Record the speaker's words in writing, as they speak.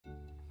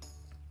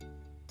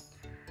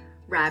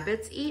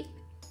Rabbits eat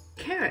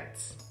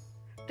carrots.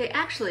 They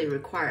actually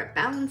require a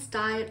balanced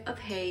diet of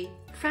hay,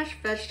 fresh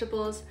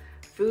vegetables,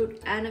 fruit,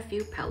 and a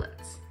few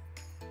pellets.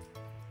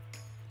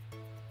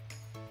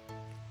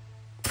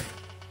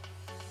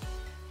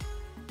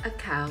 A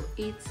cow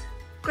eats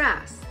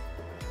grass.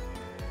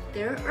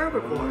 They're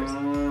herbivores,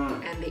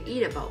 and they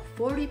eat about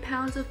 40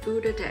 pounds of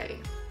food a day.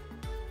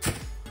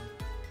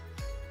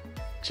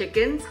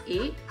 Chickens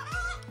eat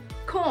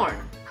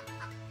corn.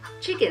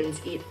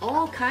 Chickens eat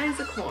all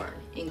kinds of corn,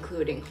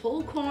 including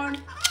whole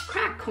corn,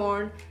 cracked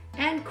corn,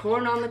 and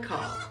corn on the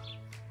cob.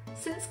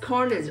 Since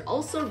corn is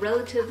also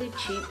relatively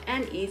cheap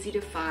and easy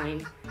to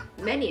find,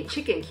 many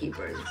chicken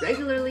keepers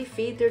regularly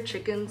feed their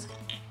chickens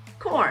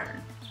corn.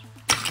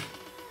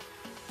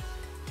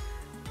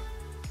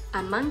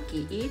 A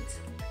monkey eats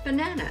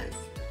bananas.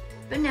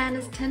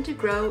 Bananas tend to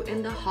grow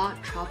in the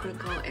hot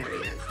tropical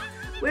areas,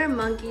 where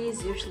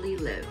monkeys usually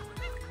live.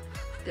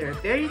 They're a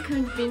very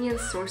convenient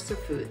source of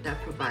food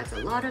that provides a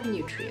lot of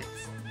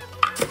nutrients.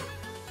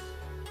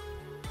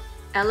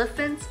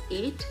 Elephants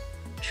eat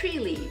tree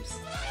leaves.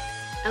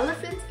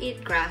 Elephants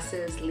eat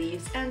grasses,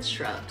 leaves, and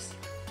shrubs,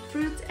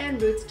 fruits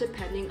and roots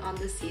depending on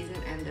the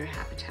season and their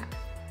habitat.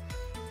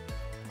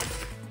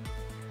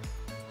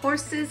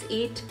 Horses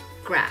eat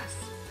grass.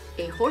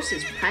 A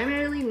horse's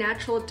primarily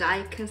natural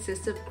diet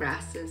consists of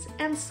grasses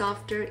and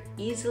softer,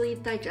 easily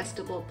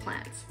digestible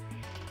plants.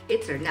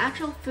 It's their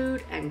natural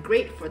food and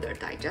great for their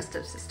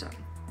digestive system.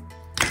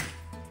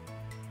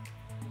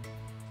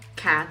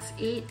 Cats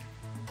eat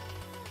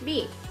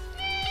meat.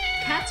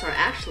 Cats are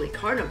actually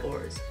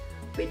carnivores,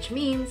 which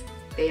means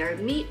they are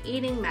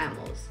meat-eating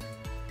mammals.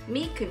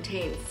 Meat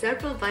contains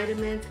several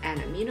vitamins and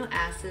amino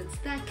acids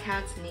that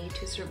cats need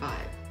to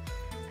survive,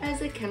 as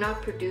they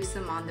cannot produce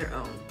them on their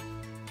own.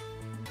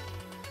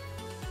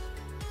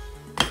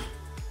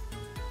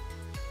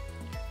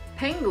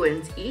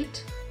 Penguins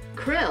eat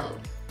krill.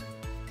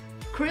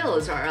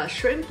 Krills are a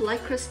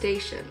shrimp-like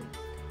crustacean.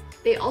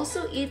 They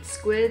also eat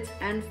squids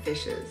and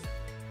fishes.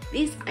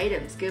 These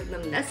items give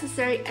them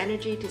necessary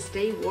energy to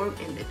stay warm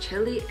in the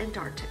chilly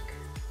Antarctic.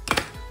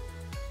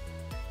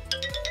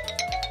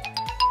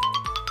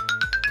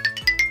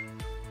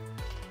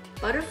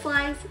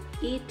 Butterflies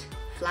eat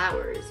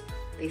flowers.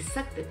 They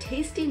suck the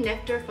tasty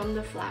nectar from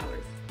the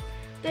flowers.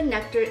 The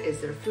nectar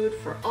is their food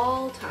for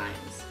all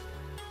times.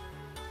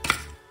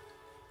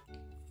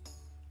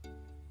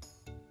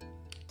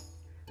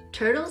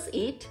 Turtles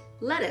eat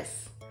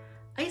lettuce.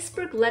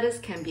 Iceberg lettuce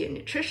can be a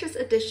nutritious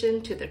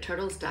addition to the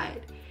turtle's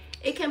diet.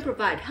 It can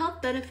provide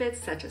health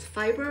benefits such as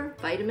fiber,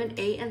 vitamin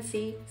A and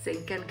C,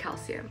 zinc, and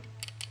calcium.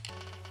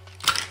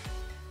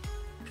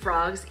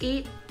 Frogs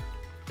eat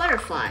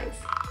butterflies.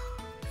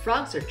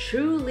 Frogs are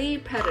truly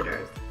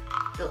predators.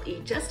 They'll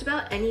eat just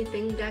about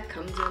anything that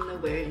comes in the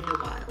way in the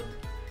wild.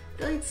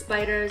 They'll eat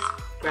spiders,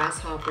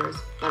 grasshoppers,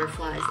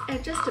 butterflies,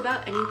 and just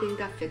about anything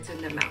that fits in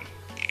their mouth.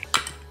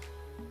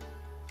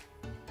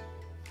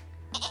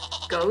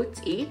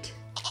 Goats eat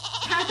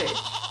cabbage.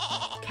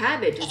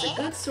 Cabbage is a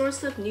good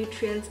source of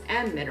nutrients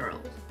and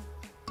minerals.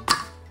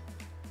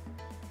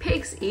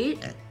 Pigs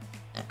eat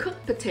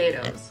cooked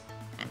potatoes.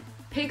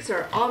 Pigs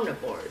are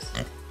omnivores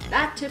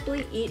that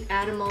typically eat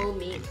animal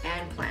meat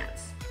and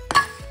plants.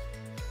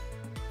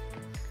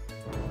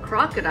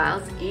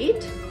 Crocodiles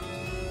eat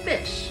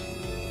fish.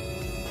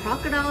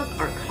 Crocodiles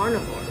are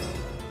carnivores.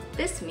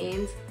 This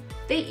means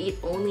they eat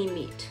only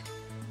meat.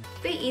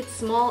 They eat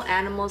small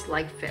animals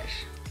like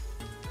fish.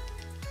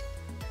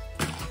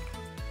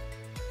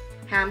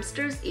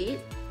 Hamsters eat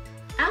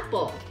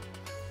apple.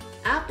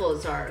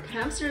 Apples are a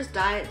hamster's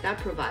diet that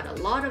provide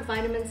a lot of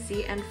vitamin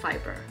C and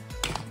fiber.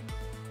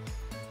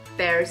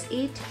 Bears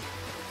eat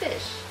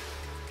fish.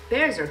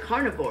 Bears are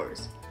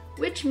carnivores,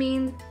 which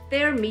means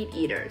they are meat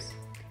eaters.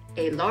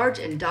 A large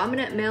and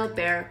dominant male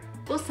bear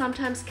will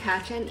sometimes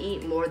catch and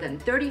eat more than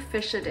 30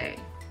 fish a day.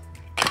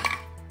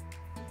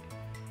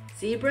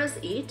 Zebras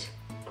eat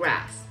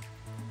grass.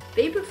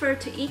 They prefer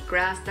to eat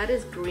grass that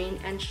is green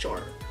and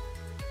short.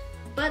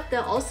 But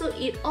they'll also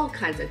eat all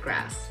kinds of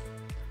grass.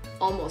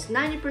 Almost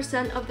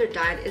 90% of their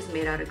diet is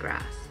made out of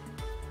grass.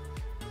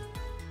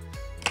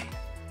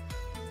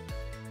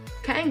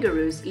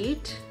 Kangaroos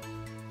eat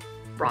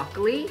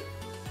broccoli,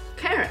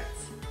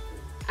 carrots.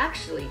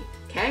 Actually,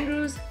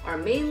 kangaroos are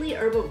mainly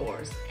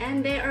herbivores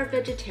and they are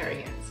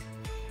vegetarians.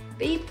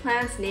 They eat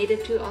plants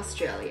native to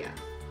Australia.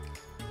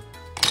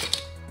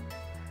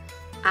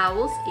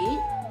 Owls eat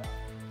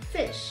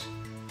fish.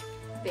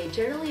 They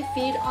generally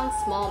feed on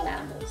small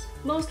mammals,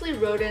 mostly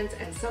rodents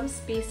and some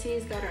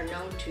species that are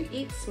known to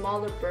eat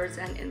smaller birds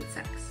and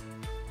insects.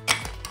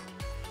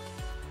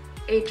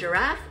 A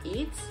giraffe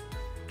eats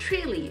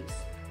tree leaves.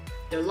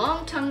 Their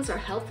long tongues are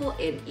helpful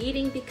in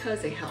eating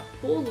because they help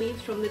pull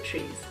leaves from the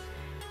trees.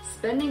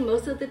 Spending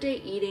most of the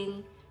day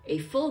eating, a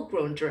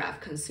full-grown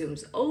giraffe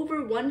consumes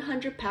over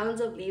 100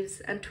 pounds of leaves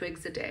and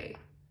twigs a day.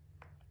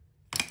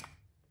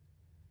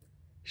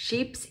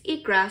 Sheep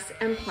eat grass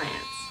and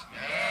plants.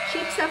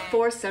 Sheep have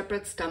 4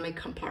 separate stomach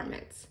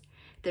compartments.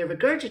 They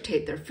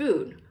regurgitate their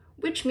food,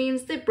 which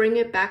means they bring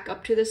it back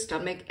up to the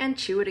stomach and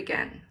chew it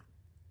again.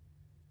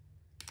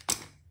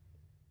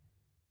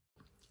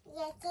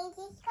 forget to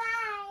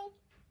subscribe.